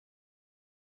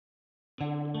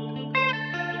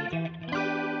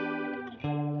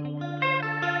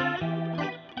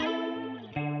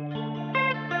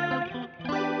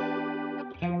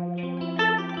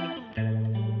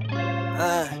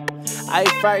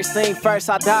First thing first,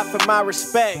 I die for my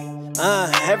respect.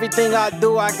 Everything I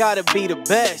do, I gotta be the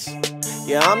best.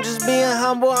 Yeah, I'm just being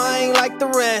humble, I ain't like the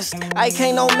rest.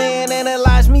 Can't no man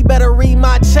analyze me, better read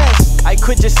my chest.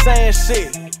 Quit just saying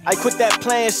shit, quit that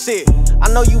playing shit.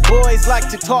 I know you boys like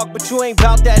to talk, but you ain't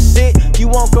bout that shit. You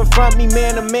won't confront me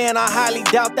man to man, I highly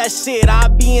doubt that shit. I'll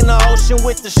be in the ocean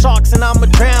with the sharks and I'ma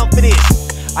drown for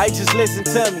this. Just listen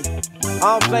to me,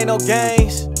 I don't play no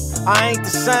games, I ain't the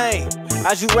same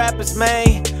as you rappers,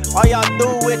 man. All y'all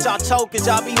do with y'all choke is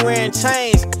y'all be wearing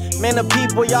chains. Man, the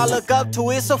people y'all look up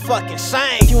to, it's a fucking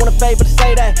shame. You want a favor to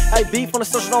say that? Beef on the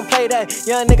social, don't play that.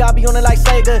 Young nigga, I be on it like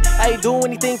Sega. Do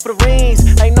anything for the rings.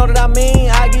 Know that I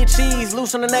mean? I get cheese,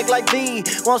 loose on the neck like V.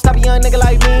 Won't stop a young nigga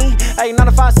like me. Not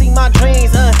if I see my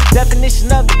dreams.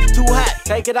 Definition of it, too hot,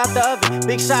 take it out the oven.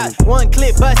 Big shot, one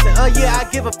clip bustin'. Yeah, I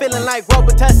give a feeling like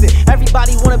Robitussin.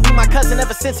 Everybody wanna be my cousin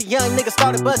ever since a young nigga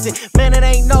started bustin'. Man, it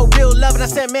ain't no real loving. I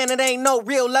said, man, it ain't no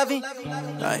real loving.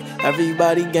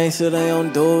 Everybody gangster, they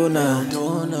don't do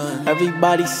nothing.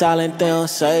 Everybody silent, they don't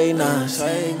say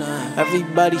nothing.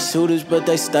 Everybody shooters, but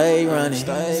they stay running.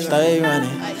 Stay running.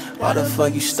 Why the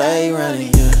fuck you stay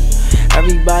running? Yeah.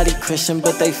 Everybody Christian,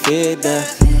 but they fear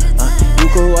death. You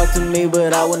could walk to me,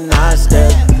 but I would not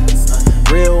step.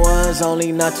 Real ones,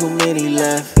 only not too many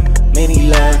left. Many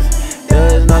left.